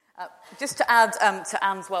Just to add to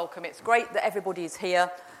Anne's welcome, it's great that everybody's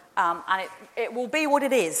here, and it will be what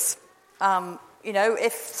it is.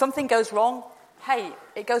 If something goes wrong, hey,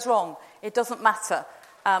 it goes wrong. It doesn't matter.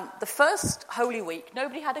 The first Holy Week,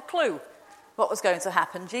 nobody had a clue what was going to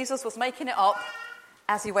happen. Jesus was making it up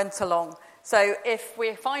as he went along. So if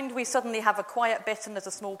we find we suddenly have a quiet bit and there's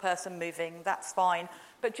a small person moving, that's fine.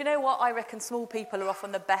 But do you know what? I reckon small people are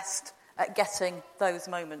often the best at getting those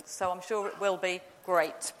moments. So I'm sure it will be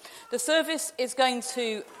great. The service is going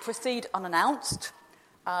to proceed unannounced.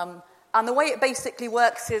 And the way it basically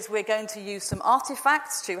works is we're going to use some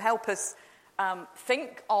artifacts to help us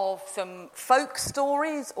think of some folk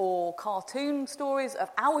stories or cartoon stories of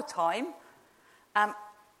our time. And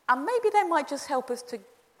maybe they might just help us to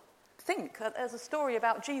think that there's a story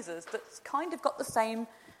about Jesus that's kind of got the same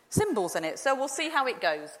symbols in it. So we'll see how it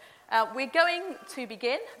goes. We're going to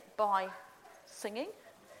begin by singing.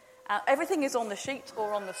 Everything is on the sheet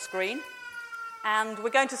or on the screen. And we're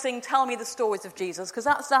going to sing Tell Me the Stories of Jesus, because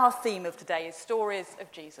that's our theme of today, is stories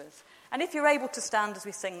of Jesus. And if you're able to stand as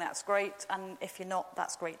we sing, that's great. And if you're not,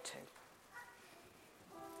 that's great too.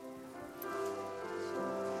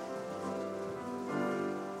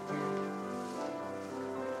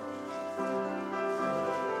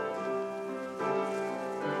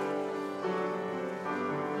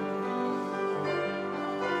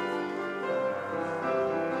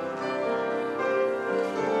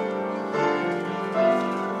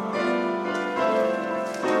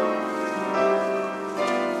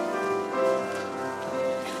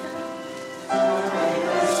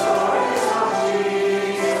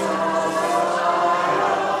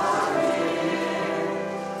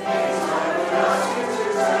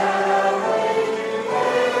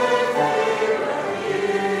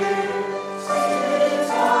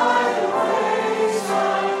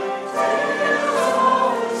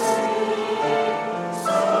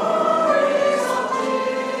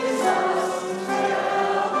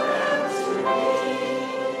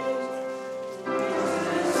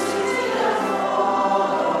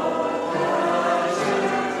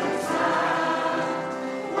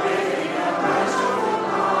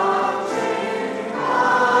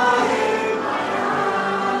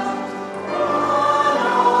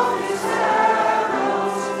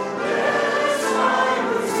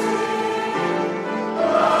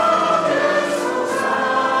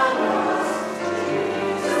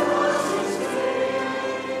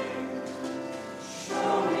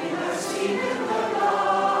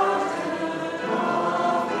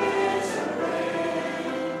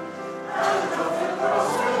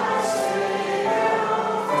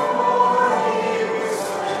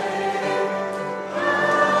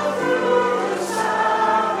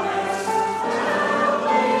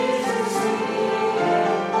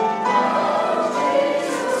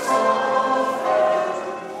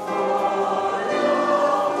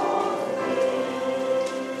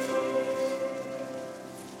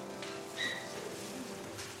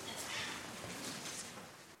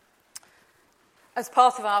 As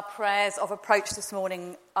part of our prayers of approach this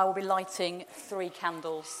morning, I will be lighting 3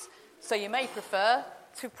 candles. So you may prefer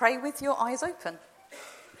to pray with your eyes open.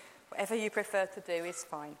 Whatever you prefer to do is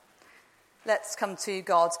fine. Let's come to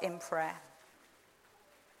God in prayer.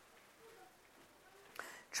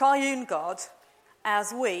 Triune God,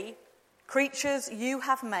 as we, creatures you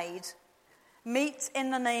have made, meet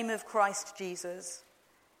in the name of Christ Jesus,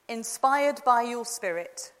 inspired by your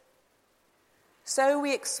Spirit, so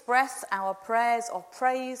we express our prayers of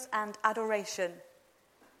praise and adoration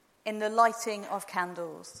in the lighting of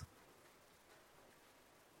candles.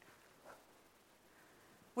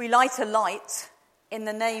 We light a light in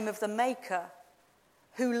the name of the Maker,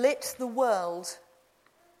 who lit the world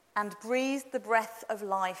and breathed the breath of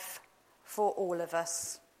life for all of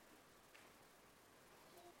us.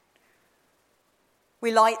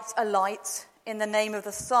 We light a light in the name of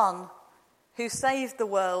the Son, who saved the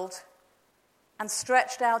world and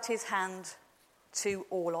stretched out his hand to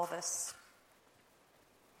all of us.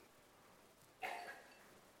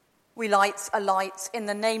 We light a light in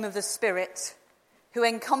the name of the Spirit, who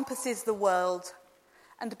encompasses the world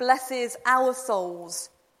and blesses our souls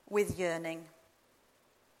with yearning.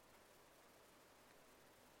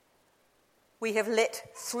 We have lit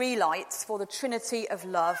 3 lights for the Trinity of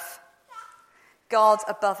love: God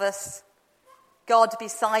above us, God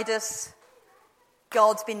beside us,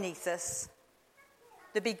 God beneath us.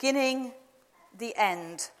 The beginning, the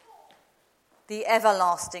end, the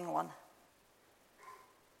everlasting one.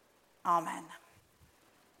 Amen.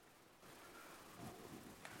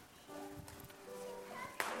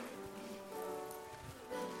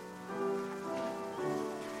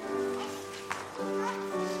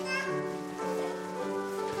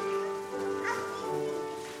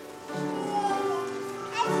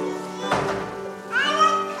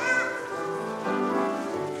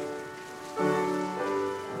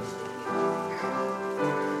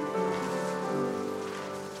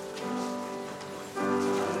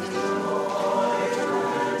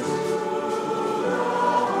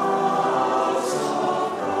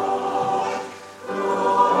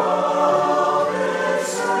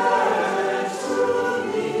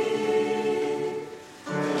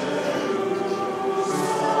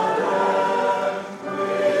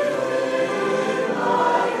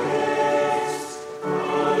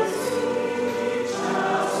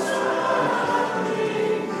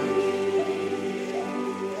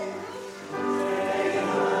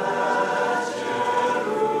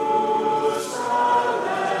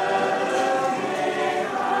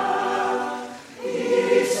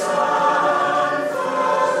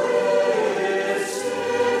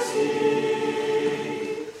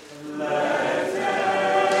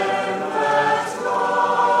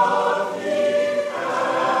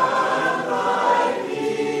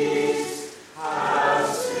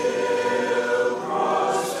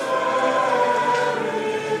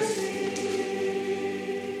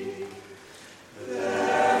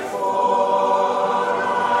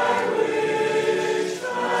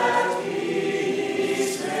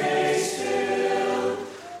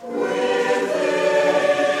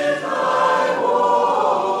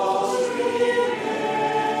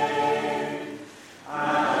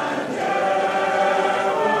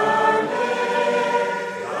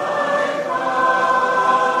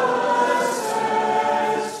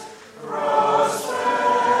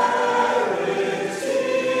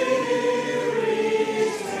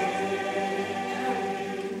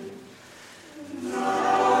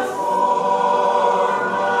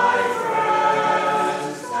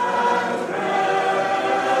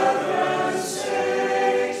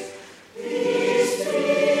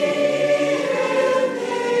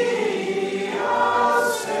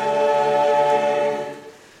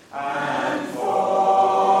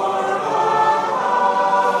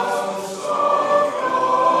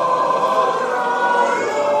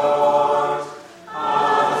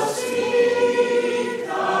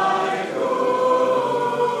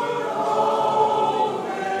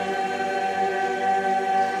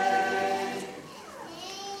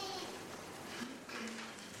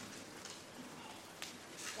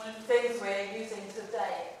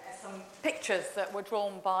 That were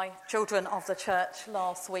drawn by children of the church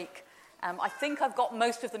last week. I think I've got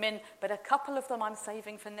most of them in, but a couple of them I'm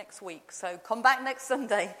saving for next week. So come back next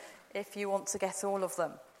Sunday if you want to get all of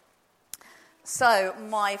them. So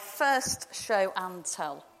my first show and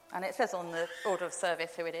tell, and it says on the order of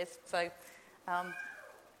service who it is, so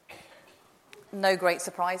no great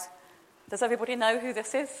surprise. Does everybody know who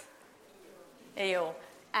this is? Eeyore.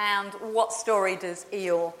 And what story does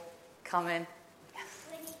Eeyore come in?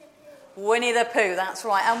 Winnie the Pooh, that's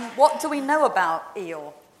right. And what do we know about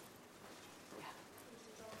Eeyore?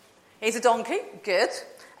 He's a donkey, good.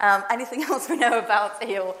 Anything else we know about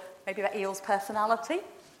Eeyore? Maybe about Eeyore's personality?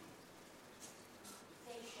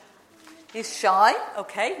 He's shy,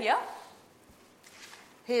 okay, yeah.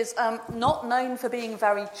 He's not known for being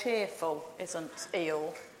very cheerful, isn't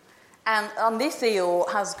Eeyore? And this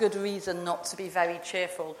Eeyore has good reason not to be very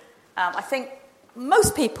cheerful. I think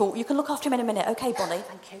most people, you can look after him in a minute, okay, Bonnie,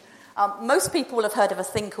 thank you. Most people will have heard of a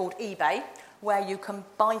thing called eBay, where you can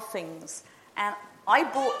buy things. And I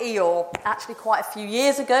bought Eeyore actually quite a few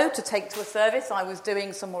years ago to take to a service I was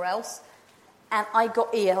doing somewhere else. And I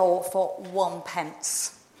got Eeyore for 1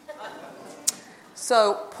 pence.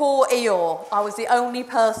 So, poor Eeyore. I was the only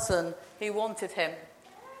person who wanted him.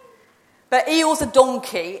 But Eeyore's a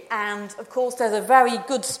donkey, and of course there's a very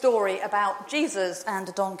good story about Jesus and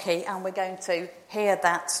a donkey, and we're going to hear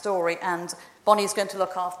that story. And Bonnie's going to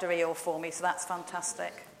look after Eeyore for me, so that's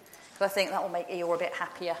fantastic. So I think that will make Eeyore a bit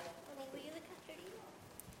happier.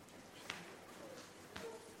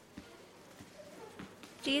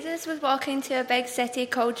 Jesus was walking to a big city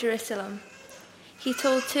called Jerusalem. He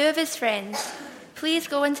told 2 of his friends, "Please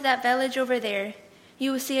go into that village over there.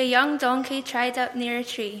 You will see a young donkey tied up near a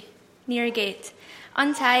tree, near a gate.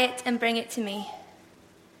 Untie it and bring it to me."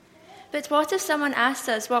 "But what if someone asks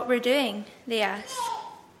us what we're doing?" they asked.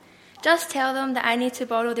 "Just tell them that I need to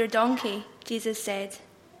borrow their donkey," Jesus said.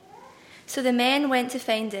 So the men went to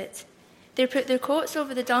find it. They put their coats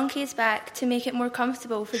over the donkey's back to make it more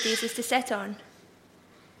comfortable for Jesus to sit on.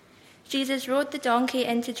 Jesus rode the donkey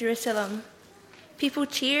into Jerusalem. People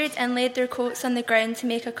cheered and laid their coats on the ground to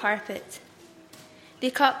make a carpet.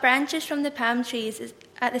 They cut branches from the palm trees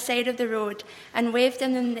at the side of the road and waved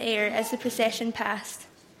them in the air as the procession passed.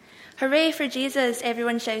 "Hooray for Jesus,"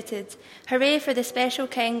 everyone shouted. "Hooray for the special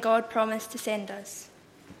king God promised to send us."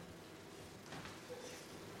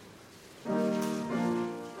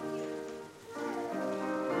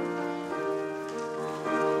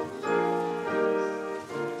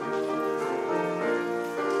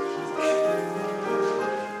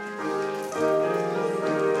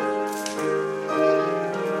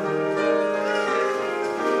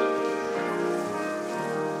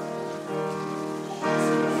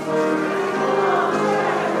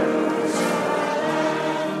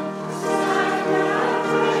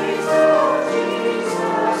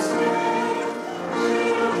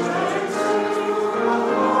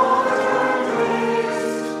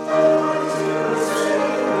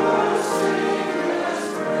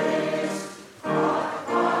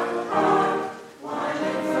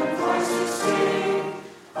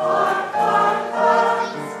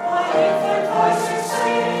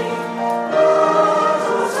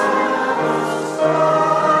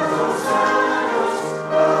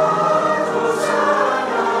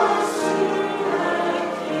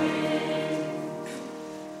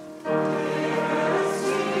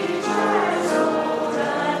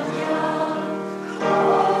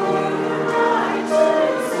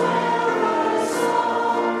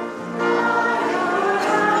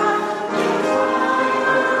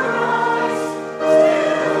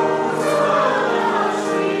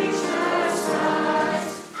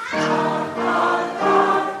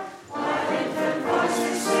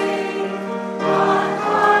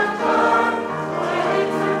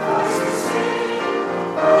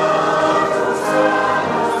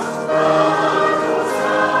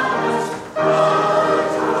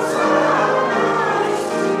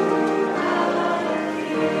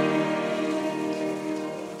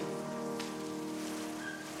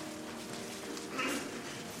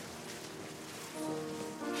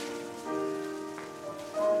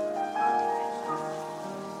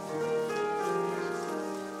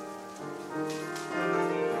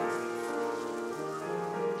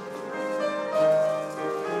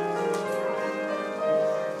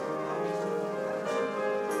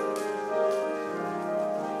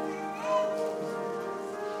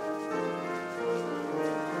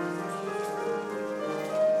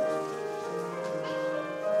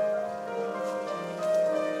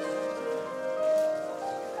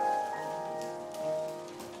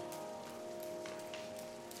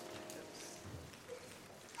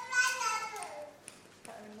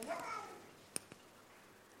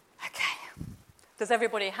 Does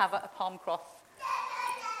everybody have a palm cross?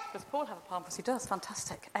 Does Paul have a palm cross? He does.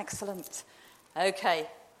 Fantastic. Excellent. Okay.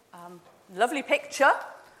 Lovely picture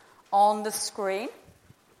on the screen.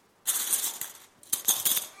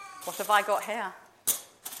 What have I got here?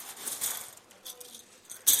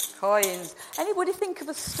 Coins. Anybody think of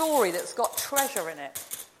a story that's got treasure in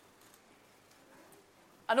it?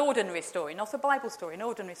 An ordinary story, not a Bible story. An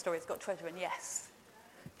ordinary story that's got treasure in, yes.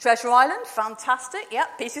 Treasure Island, fantastic.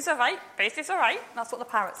 Yep, pieces of eight, pieces of eight. That's what the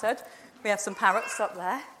parrot said. We have some parrots up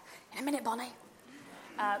there. In a minute, Bonnie.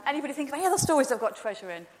 Anybody think of any other stories that have got treasure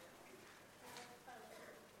in?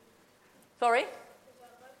 Sorry?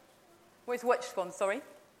 Which one, sorry?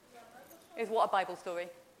 Is what a Bible story?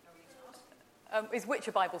 Is which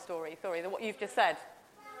a Bible story? Sorry, what you've just said.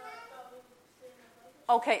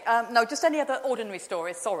 Okay, no, just any other ordinary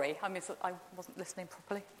stories. Sorry, I wasn't listening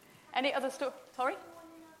properly. Any other story? Sorry?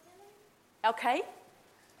 Okay.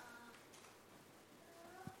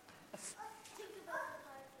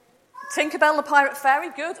 Tinkerbell the Pirate Fairy,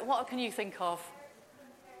 good. What can you think of?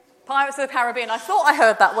 Pirates of the Caribbean. I thought I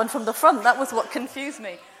heard that one from the front. That was what confused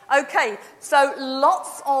me. Okay, so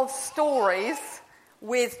lots of stories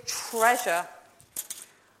with treasure.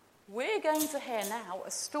 We're going to hear now a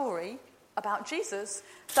story about Jesus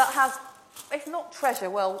that has, if not treasure,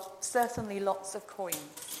 well, certainly lots of coins.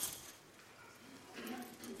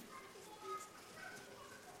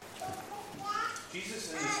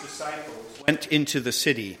 Jesus and his disciples went into the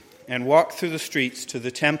city and walked through the streets to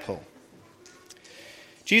the temple.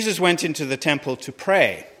 Jesus went into the temple to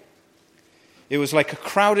pray. It was like a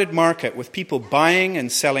crowded market with people buying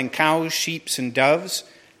and selling cows, sheep, and doves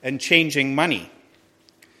and changing money.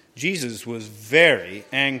 Jesus was very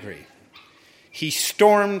angry. He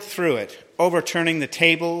stormed through it, overturning the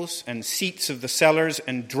tables and seats of the sellers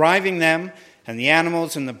and driving them and the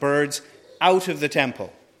animals and the birds out of the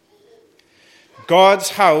temple. God's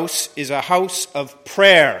house is a house of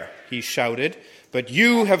prayer, he shouted, but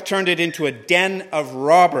you have turned it into a den of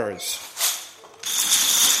robbers.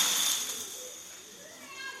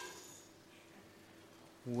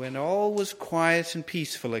 When all was quiet and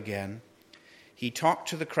peaceful again, he talked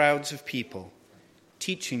to the crowds of people,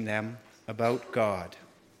 teaching them about God.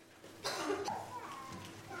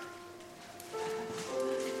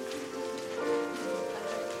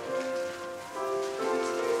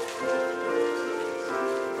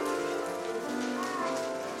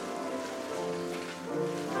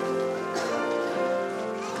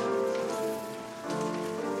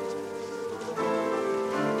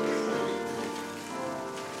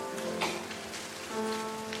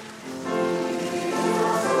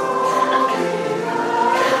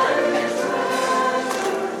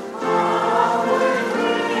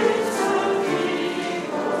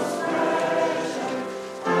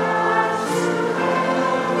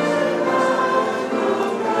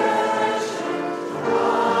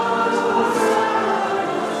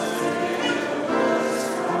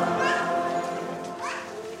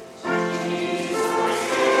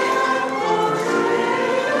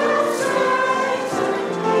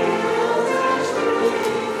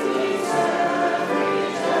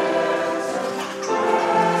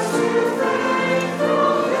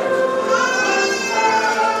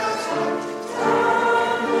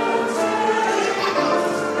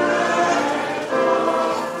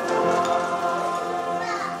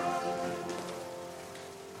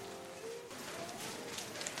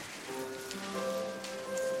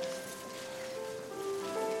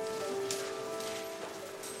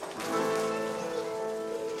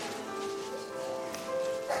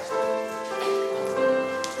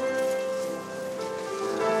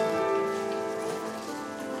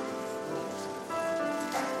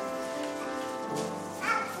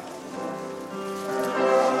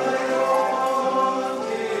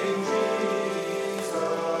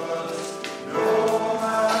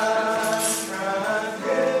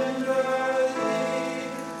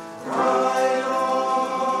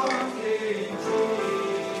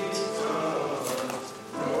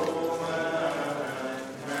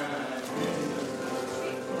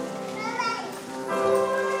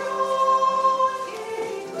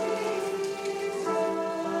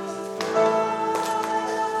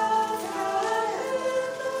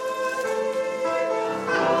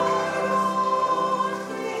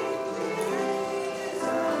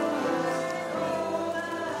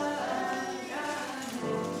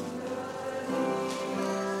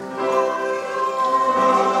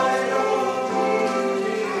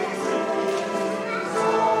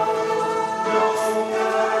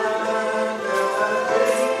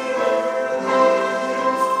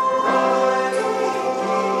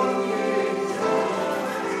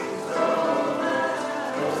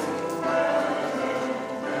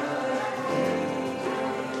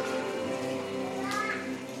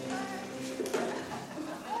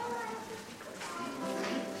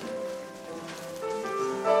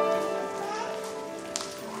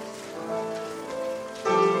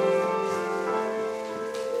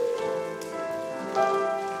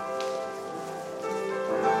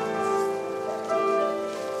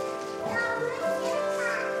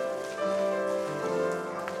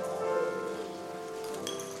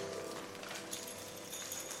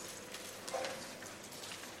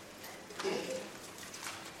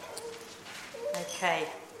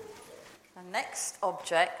 next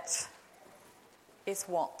object is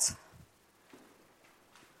what?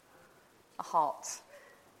 A heart.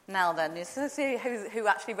 Now then, let's see who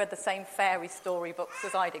actually read the same fairy story books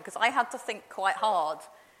as I did, because I had to think quite hard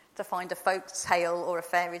to find a folk tale or a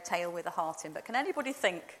fairy tale with a heart in. But can anybody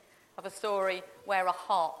think of a story where a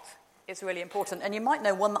heart is really important? And you might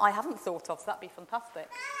know one that I haven't thought of, so that'd be fantastic.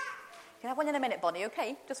 You can have one in a minute, Bonnie,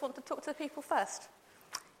 okay? Just want to talk to the people first.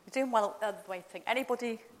 You're doing well waiting.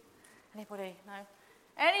 Anybody? No?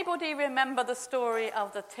 Anybody remember the story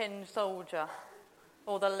of the tin soldier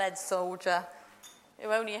or the lead soldier who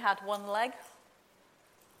only had one leg?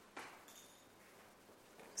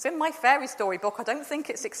 It's in my fairy story book. I don't think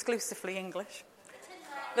it's exclusively English.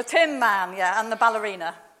 The Tin Man, yeah, and the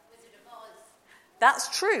ballerina. Wizard of Oz.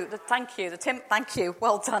 That's true. Thank you. Thank you.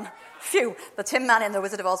 Well done. Phew. The Tin Man in the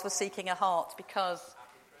Wizard of Oz was seeking a heart because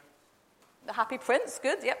the Happy Prince.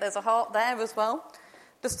 Good. Yep, there's a heart there as well.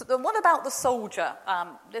 What about the soldier?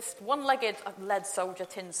 This one-legged lead soldier,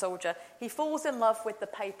 tin soldier. He falls in love with the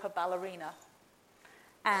paper ballerina,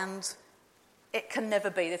 and it can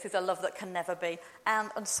never be. This is a love that can never be.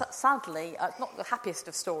 And sadly, it's not the happiest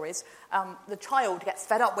of stories. The child gets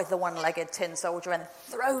fed up with the one-legged tin soldier and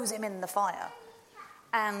throws him in the fire.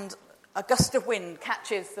 And a gust of wind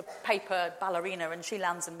catches the paper ballerina and she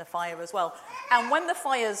lands in the fire as well. And when the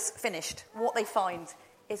fire's finished, what they find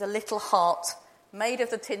is a little heart made of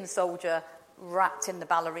the tin soldier wrapped in the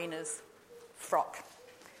ballerina's frock.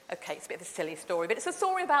 Okay, it's a bit of a silly story, but it's a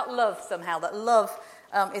story about love somehow, that love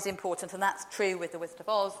is important, and that's true with the Wizard of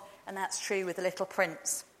Oz, and that's true with the Little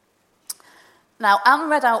Prince. Now, Anne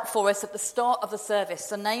read out for us at the start of the service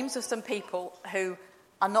the names of some people who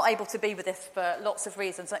are not able to be with us for lots of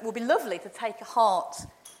reasons. It would be lovely to take a heart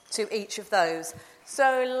to each of those.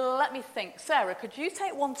 So let me think. Sarah, could you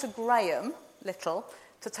take one to Graham Little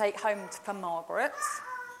to take home for Margaret?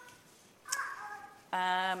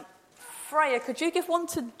 Freya, could you give one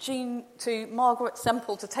to Margaret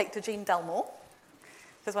Semple to take to Jean Delmore?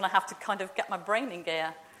 This is when I have to kind of get my brain in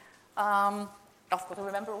gear. I've got to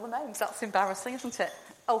remember all the names. That's embarrassing, isn't it?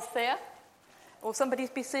 Althea. Will somebody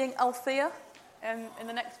be seeing Althea in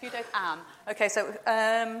the next few days? Anne. Okay, so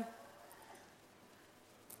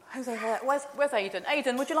who's over there? Where's Aidan?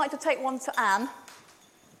 Aidan, would you like to take one to Anne?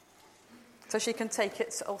 So she can take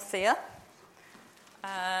it to Althea.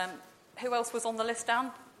 Who else was on the list,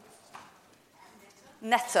 Anne?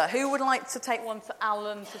 Netta. Who would like to take one to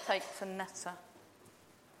Alan to take to Netta?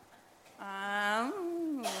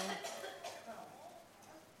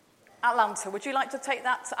 Atlanta, would you like to take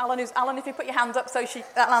that to Alan? Alan, if you put your hand up so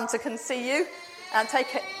Atlanta can see you, and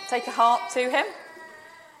take a heart to him.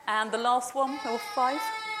 And the last one, or 5.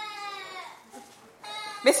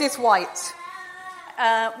 Mrs. White.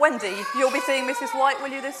 Wendy, you'll be seeing Mrs. White, will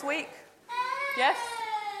you, this week? Yes?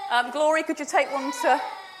 Glory, could you take one to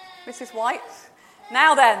Mrs. White?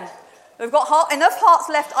 Now then, we've got enough hearts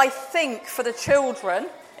left, I think, for the children,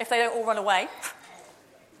 if they don't all run away.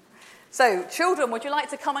 So, children, would you like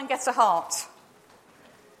to come and get a heart?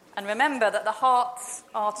 And remember that the hearts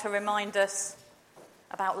are to remind us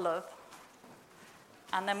about love.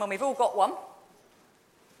 And then when we've all got one,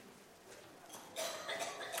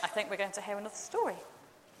 I think we're going to hear another story.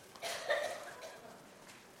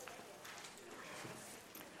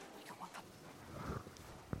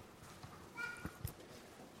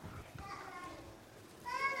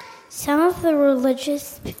 Some of the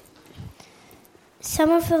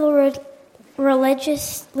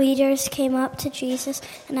religious leaders came up to Jesus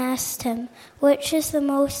and asked him, "Which is the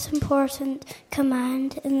most important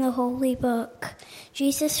command in the Holy Book?"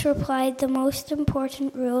 Jesus replied, "The most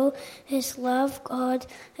important rule is love God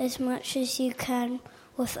as much as you can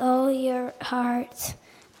with all your heart,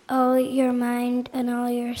 all your mind, and all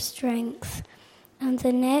your strength. And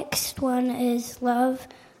the next one is love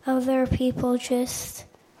other people just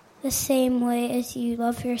the same way as you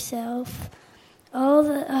love yourself." All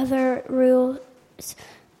the other rules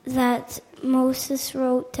that Moses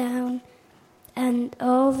wrote down and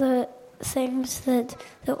all the things that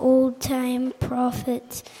the old-time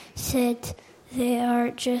prophets said, they are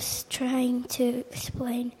just trying to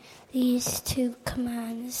explain these 2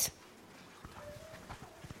 commands.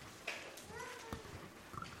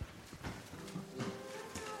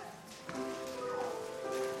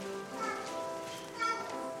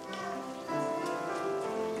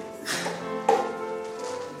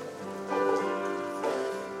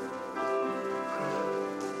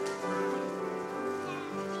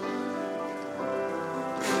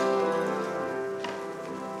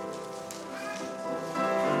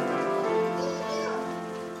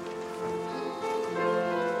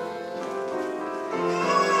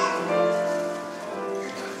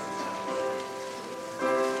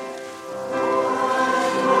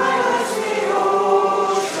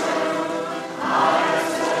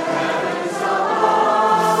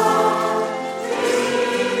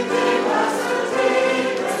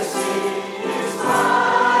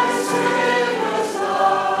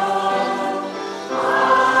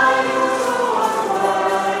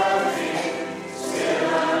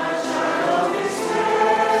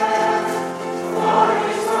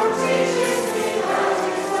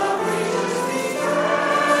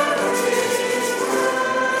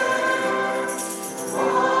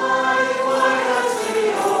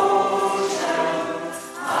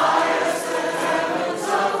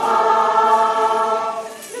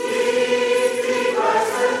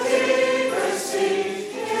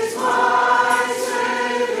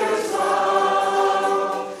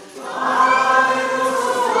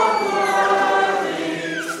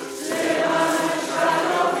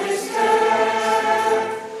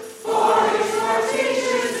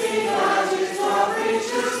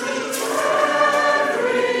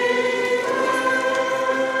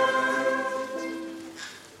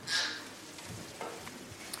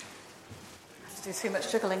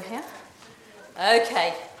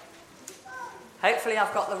 Okay. Hopefully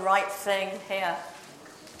I've got the right thing here.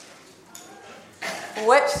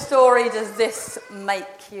 Which story does this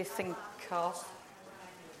make you think of?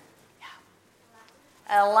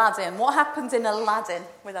 Yeah. Aladdin. What happens in Aladdin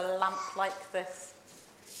with a lamp like this?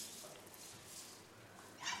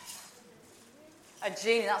 A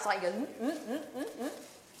genie, that's like a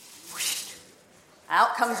whoosh.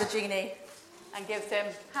 Out comes a genie and gives him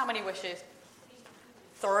how many wishes?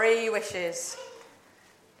 3 wishes.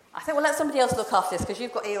 I think we'll let somebody else look after this because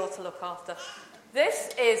you've got Eeyore to look after.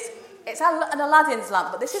 It's an Aladdin's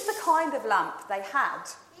lamp, but this is the kind of lamp they had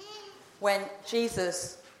when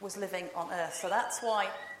Jesus was living on earth. So that's why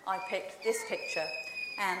I picked this picture.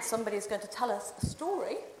 And somebody's going to tell us a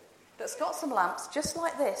story that's got some lamps just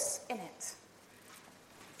like this in it.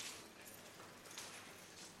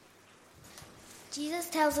 Jesus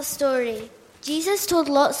tells a story. Jesus told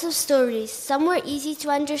lots of stories. Some were easy to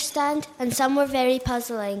understand and some were very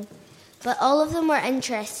puzzling. But all of them were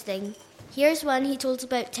interesting. Here's one he told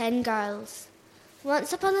about 10 girls.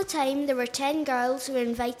 Once upon a time, there were 10 girls who were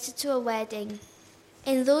invited to a wedding.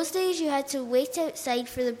 In those days, you had to wait outside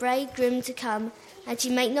for the bridegroom to come, and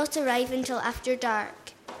he might not arrive until after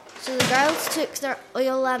dark. So the girls took their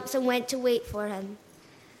oil lamps and went to wait for him.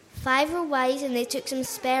 5 were wise and they took some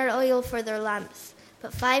spare oil for their lamps,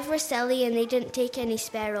 but 5 were silly and they didn't take any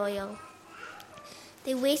spare oil.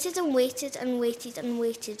 They waited and waited and waited and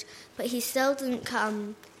waited, but he still didn't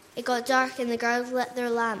come. It got dark and the girls lit their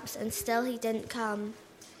lamps and still he didn't come.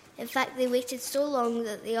 In fact, they waited so long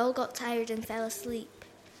that they all got tired and fell asleep.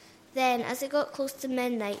 Then, as it got close to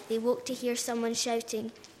midnight, they woke to hear someone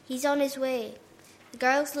shouting, "He's on his way." The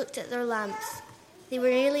girls looked at their lamps. They were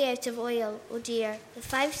nearly out of oil. Oh dear. The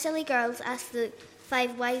 5 silly girls asked the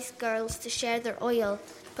 5 wise girls to share their oil,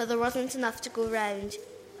 but there wasn't enough to go round.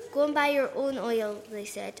 "Go and buy your own oil," they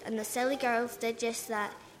said, and the silly girls did just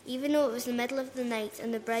that, even though it was the middle of the night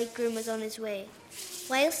and the bridegroom was on his way.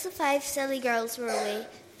 Whilst the 5 silly girls were away,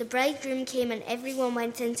 the bridegroom came and everyone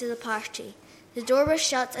went into the party. The door was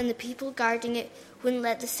shut and the people guarding it wouldn't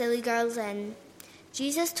let the silly girls in.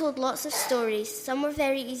 Jesus told lots of stories. Some were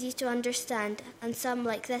very easy to understand, and some,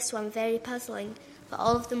 like this one, very puzzling, but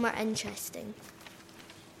all of them were interesting.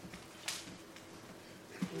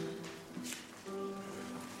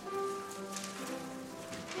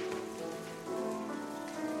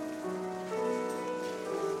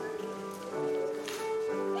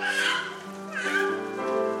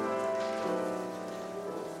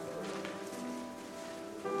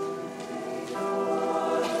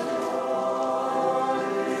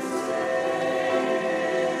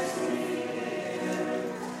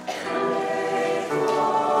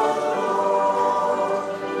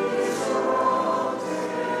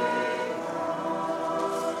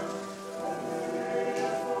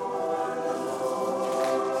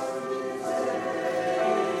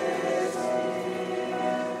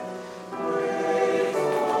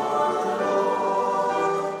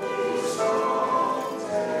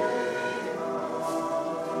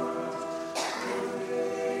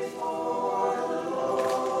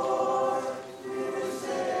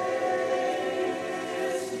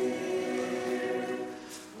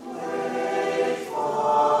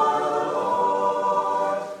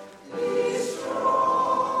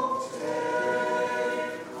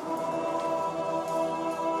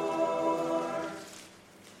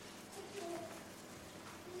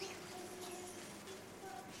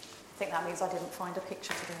 I think that means I didn't find a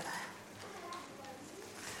picture to do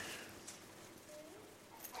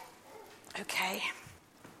there. Okay.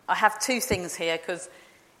 I have 2 things here because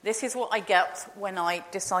this is what I get when I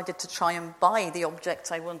decided to try and buy the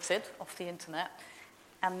object I wanted off the internet.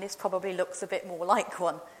 And this probably looks a bit more like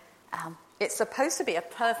one. It's supposed to be a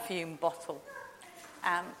perfume bottle.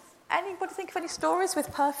 Anybody think of any stories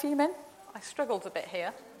with perfume in? I struggled a bit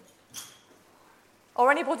here. Or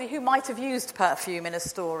anybody who might have used perfume in a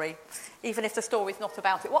story, even if the story's not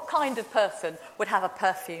about it. What kind of person would have a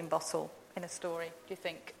perfume bottle in a story, do you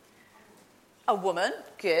think? A woman,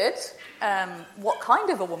 good. What kind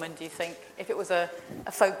of a woman do you think? If it was a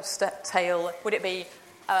folk tale, would it be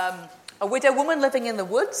a widow woman living in the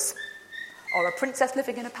woods or a princess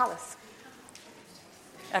living in a palace?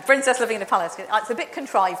 A princess living in a palace. It's a bit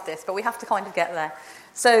contrived, this, but we have to kind of get there.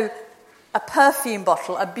 So, a perfume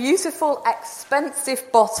bottle, a beautiful,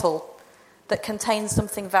 expensive bottle that contains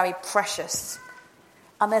something very precious.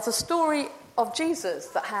 And there's a story of Jesus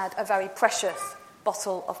that had a very precious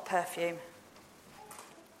bottle of perfume.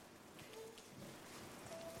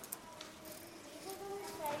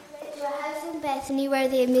 To a house in Bethany where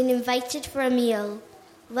they had been invited for a meal.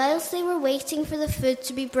 Whilst they were waiting for the food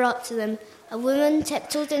to be brought to them, a woman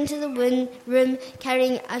tiptoed into the room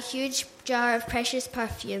carrying a huge jar of precious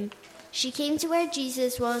perfume. She came to where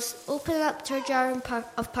Jesus was, opened up her jar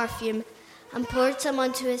of perfume, and poured some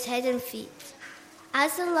onto his head and feet.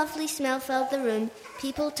 As the lovely smell filled the room,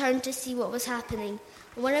 people turned to see what was happening.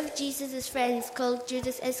 One of Jesus' friends, called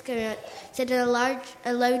Judas Iscariot, said in a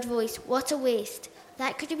loud voice, "What a waste!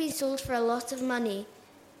 That could have been sold for a lot of money.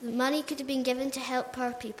 The money could have been given to help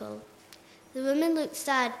poor people." The woman looked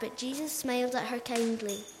sad, but Jesus smiled at her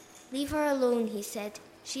kindly. "Leave her alone," he said.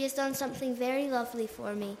 "She has done something very lovely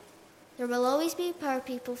for me. There will always be poor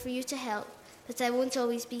people for you to help, but I won't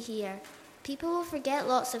always be here. People will forget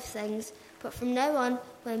lots of things, but from now on,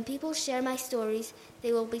 when people share my stories,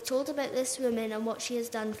 they will be told about this woman and what she has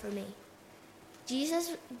done for me."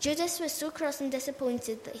 Judas was so cross and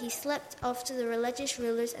disappointed that he slipped off to the religious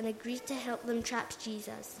rulers and agreed to help them trap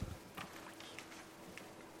Jesus.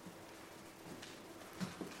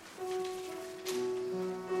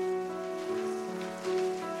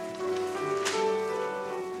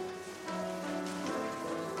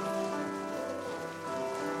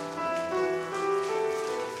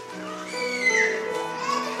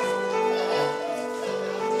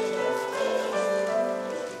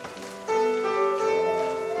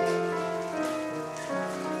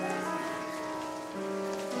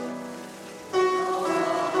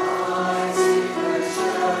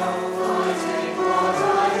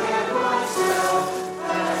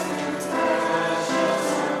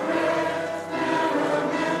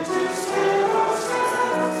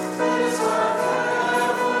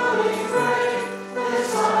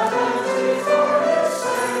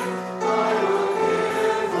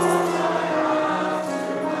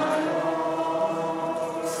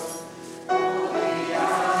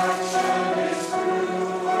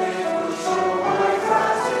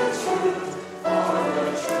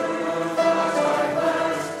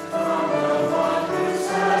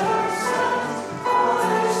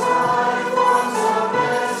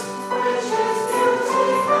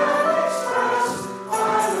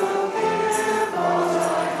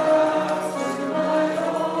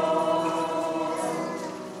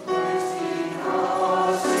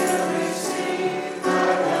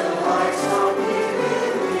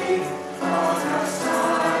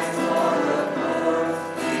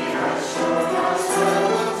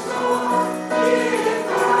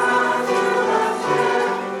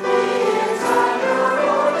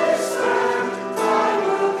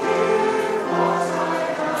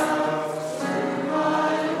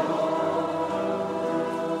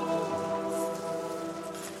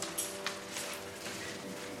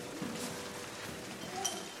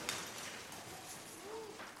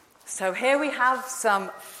 So here we have some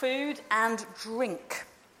food and drink.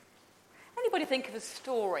 Anybody think of a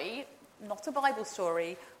story, not a Bible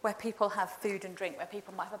story, where people have food and drink, where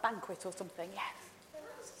people might have a banquet or something?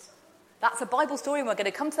 Yes. That's a Bible story, and we're going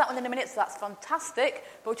to come to that one in a minute, so that's fantastic.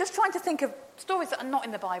 But we're just trying to think of stories that are not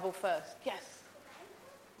in the Bible first. Yes.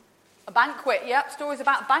 A banquet, yep, stories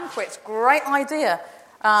about banquets. Great idea.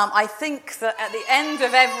 I think that at the end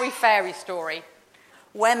of every fairy story,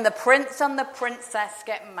 when the prince and the princess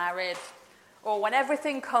get married, or when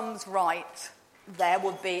everything comes right, there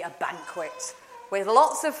would be a banquet with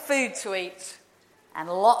lots of food to eat and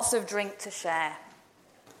lots of drink to share.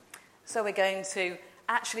 So we're going to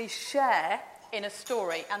actually share in a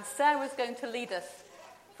story, and Sarah's going to lead us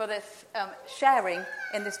for this sharing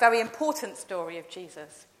in this very important story of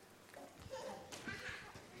Jesus.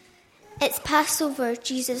 It's Passover,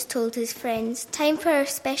 Jesus told his friends. Time for a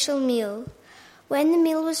special meal. When the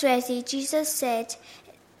meal was ready, Jesus said,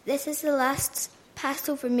 "This is the last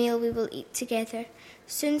Passover meal we will eat together.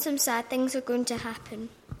 Soon some sad things are going to happen."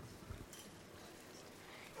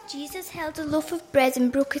 Jesus held a loaf of bread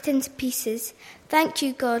and broke it into pieces. "Thank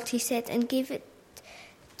you, God," he said, and gave it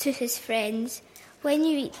to his friends. "When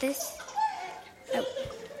you eat this,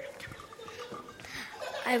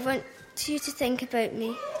 I want you to think about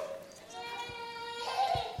me."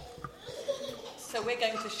 So we're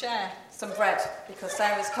going to share some bread, because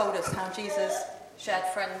Sarah's told us how Jesus shared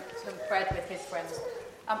some bread with his friends.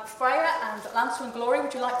 Freya and Lancer and Glory,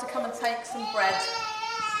 would you like to come and take some bread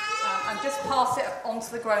and just pass it on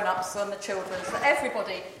to the grown-ups and the children, so that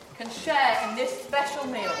everybody can share in this special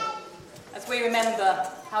meal as we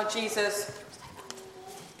remember how Jesus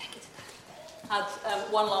had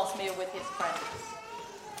one last meal with his friends.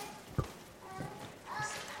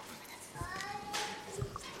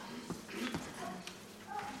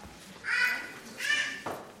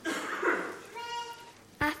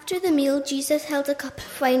 After the meal, Jesus held a cup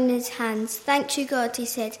of wine in his hands. "Thank you, God," he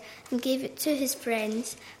said, and gave it to his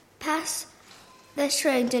friends. this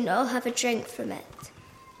round and all have a drink from it.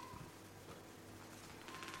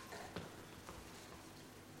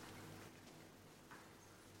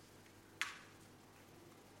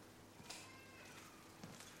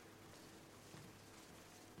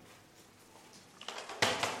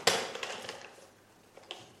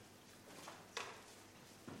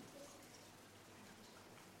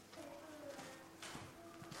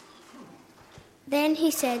 Then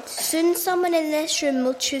he said, "Soon someone in this room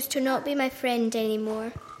will choose to not be my friend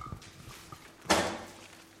anymore."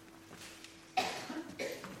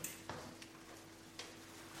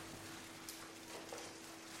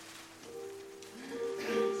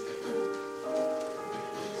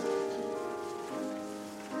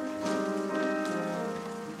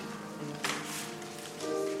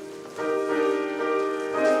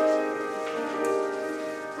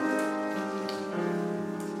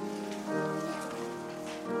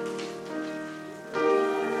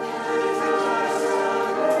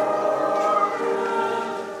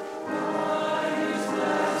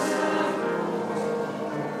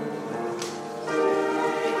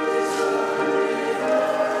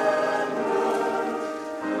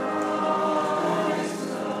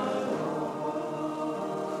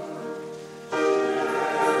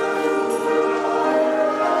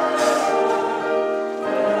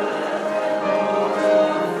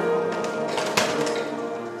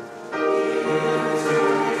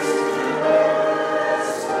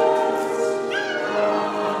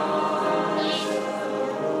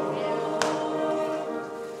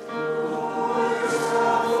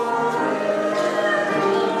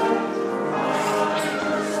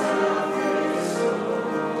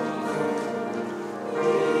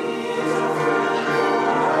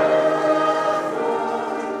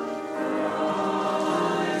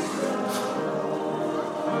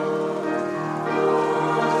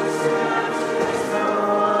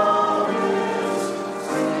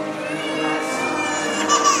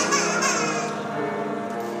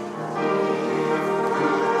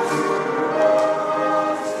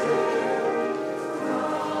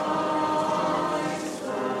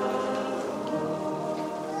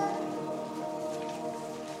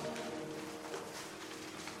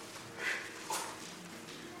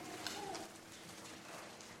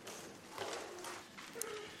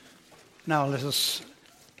 Now let us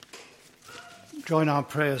join our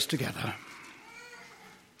prayers together.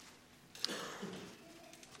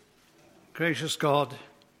 Gracious God,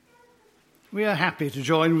 we are happy to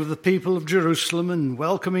join with the people of Jerusalem in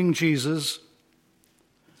welcoming Jesus,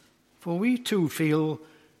 for we too feel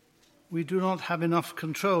we do not have enough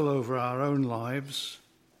control over our own lives.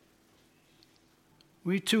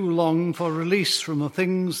 We too long for release from the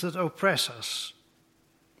things that oppress us.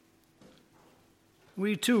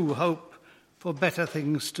 We too hope for better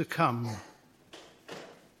things to come.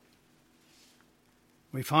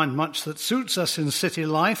 We find much that suits us in city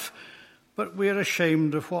life, but we are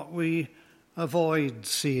ashamed of what we avoid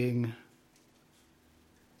seeing.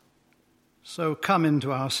 So come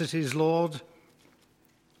into our cities, Lord,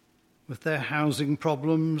 with their housing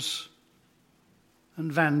problems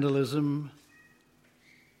and vandalism,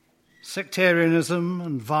 sectarianism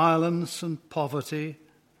and violence and poverty,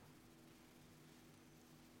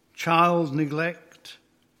 child neglect,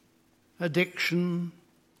 addiction,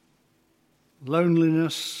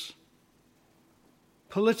 loneliness,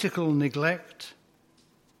 political neglect,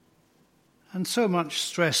 and so much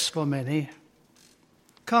stress for many.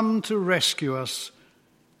 Come to rescue us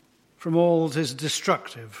from all that is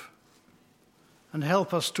destructive and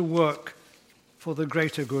help us to work for the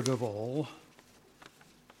greater good of all.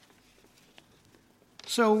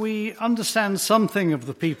 So we understand something of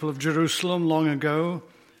the people of Jerusalem long ago,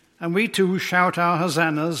 and we too shout our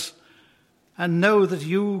hosannas and know that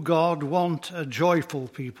you, God, want a joyful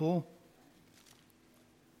people.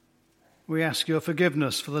 We ask your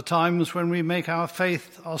forgiveness for the times when we make our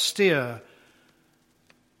faith austere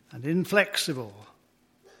and inflexible.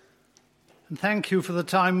 And thank you for the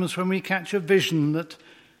times when we catch a vision that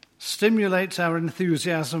stimulates our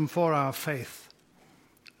enthusiasm for our faith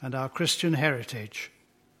and our Christian heritage,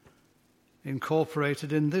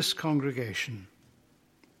 incorporated in this congregation.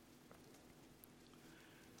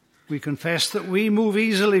 We confess that we move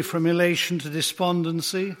easily from elation to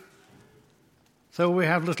despondency, though we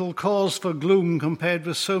have little cause for gloom compared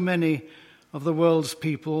with so many of the world's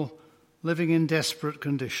people living in desperate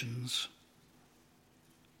conditions.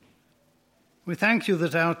 We thank you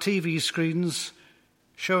that our TV screens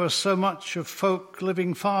show us so much of folk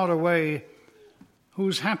living far away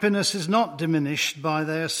whose happiness is not diminished by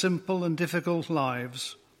their simple and difficult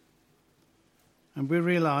lives. And we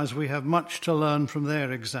realize we have much to learn from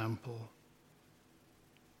their example.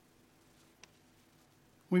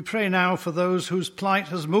 We pray now for those whose plight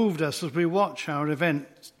has moved us as we watch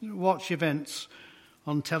events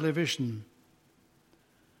on television.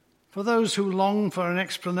 For those who long for an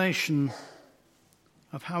explanation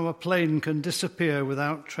of how a plane can disappear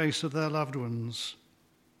without trace of their loved ones.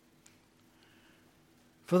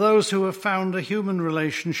 For those who have found a human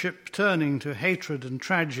relationship turning to hatred and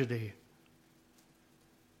tragedy.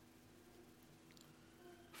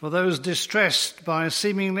 For those distressed by a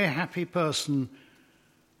seemingly happy person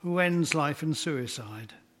who ends life in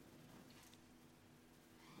suicide.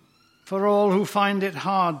 For all who find it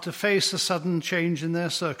hard to face a sudden change in their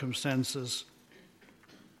circumstances.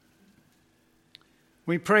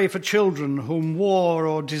 We pray for children whom war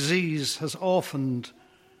or disease has orphaned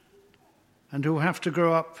and who have to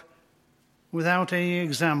grow up without any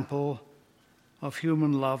example of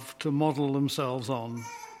human love to model themselves on.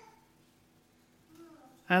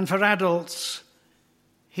 And for adults,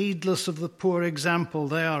 heedless of the poor example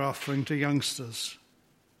they are offering to youngsters.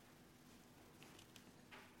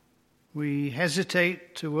 We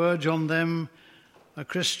hesitate to urge on them a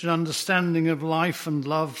Christian understanding of life and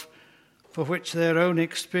love for which their own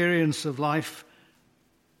experience of life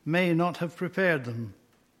may not have prepared them.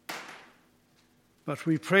 But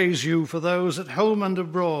we praise you for those at home and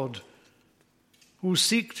abroad who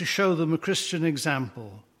seek to show them a Christian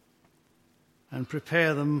example and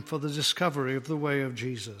prepare them for the discovery of the way of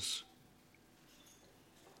Jesus.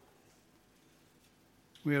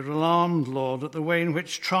 We are alarmed, Lord, at the way in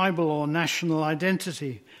which tribal or national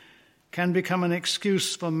identity can become an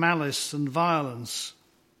excuse for malice and violence.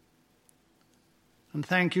 And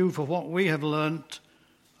thank you for what we have learnt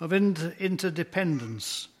of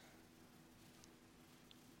interdependence.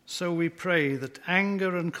 So we pray that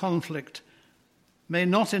anger and conflict may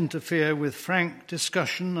not interfere with frank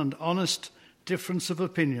discussion and honest difference of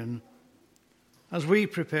opinion as we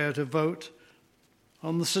prepare to vote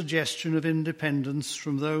on the suggestion of independence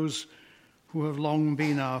from those who have long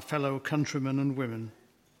been our fellow countrymen and women.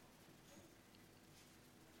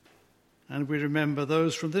 And we remember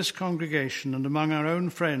those from this congregation and among our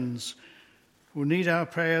own friends who need our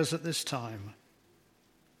prayers at this time,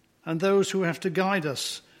 and those who have to guide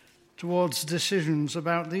us towards decisions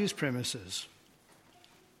about these premises,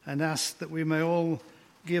 and ask that we may all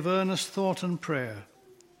give earnest thought and prayer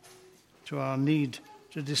to our need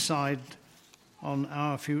to decide on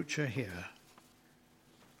our future here.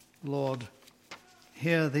 Lord,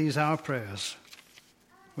 hear these our prayers,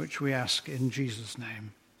 which we ask in Jesus'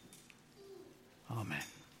 name. Amen.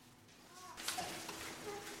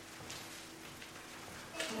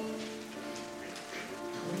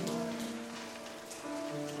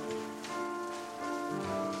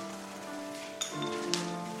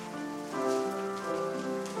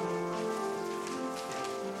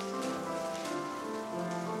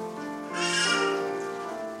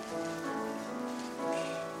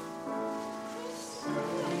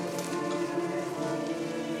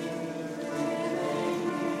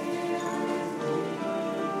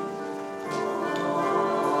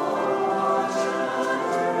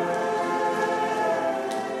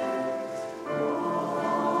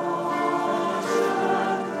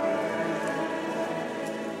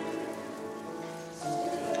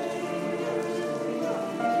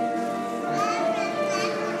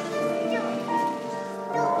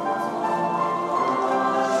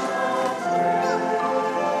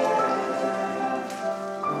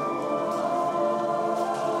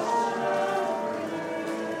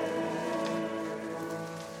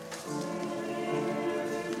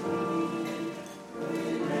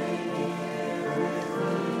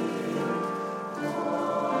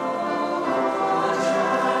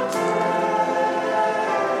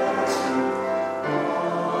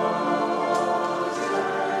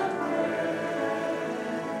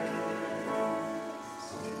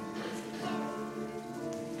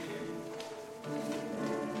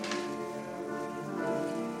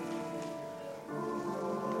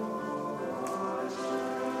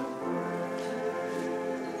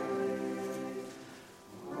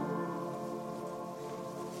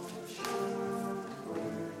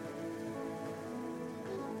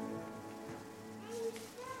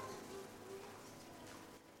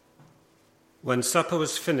 When supper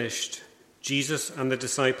was finished, Jesus and the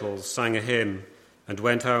disciples sang a hymn and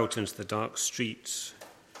went out into the dark streets.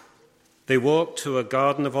 They walked to a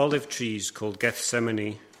garden of olive trees called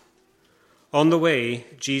Gethsemane. On the way,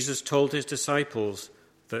 Jesus told his disciples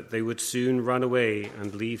that they would soon run away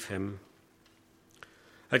and leave him.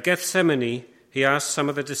 At Gethsemane, he asked some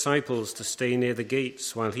of the disciples to stay near the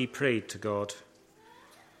gates while he prayed to God.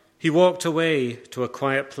 He walked away to a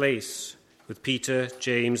quiet place with Peter,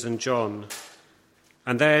 James, and John,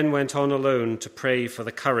 and then went on alone to pray for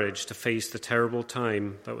the courage to face the terrible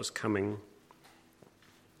time that was coming.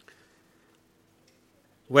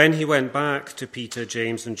 When he went back to Peter,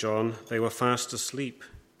 James, and John, they were fast asleep.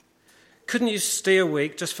 "Couldn't you stay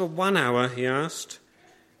awake just for 1 hour?" he asked.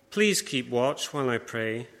 "Please keep watch while I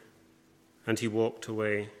pray." And he walked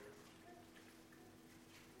away.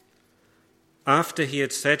 After he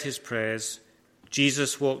had said his prayers,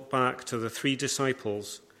 Jesus walked back to the 3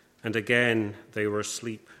 disciples, and again they were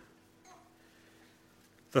asleep.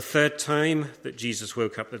 The third time that Jesus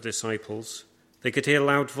woke up the disciples, they could hear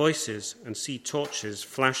loud voices and see torches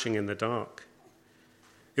flashing in the dark.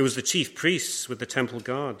 It was the chief priests with the temple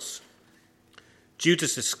guards.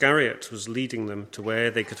 Judas Iscariot was leading them to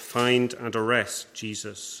where they could find and arrest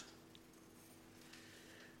Jesus.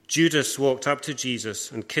 Judas walked up to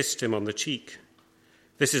Jesus and kissed him on the cheek.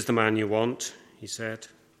 "This is the man you want," he said.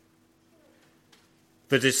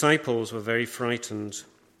 The disciples were very frightened.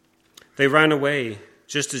 They ran away,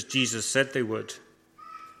 just as Jesus said they would.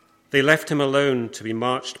 They left him alone to be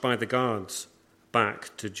marched by the guards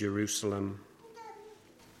back to Jerusalem.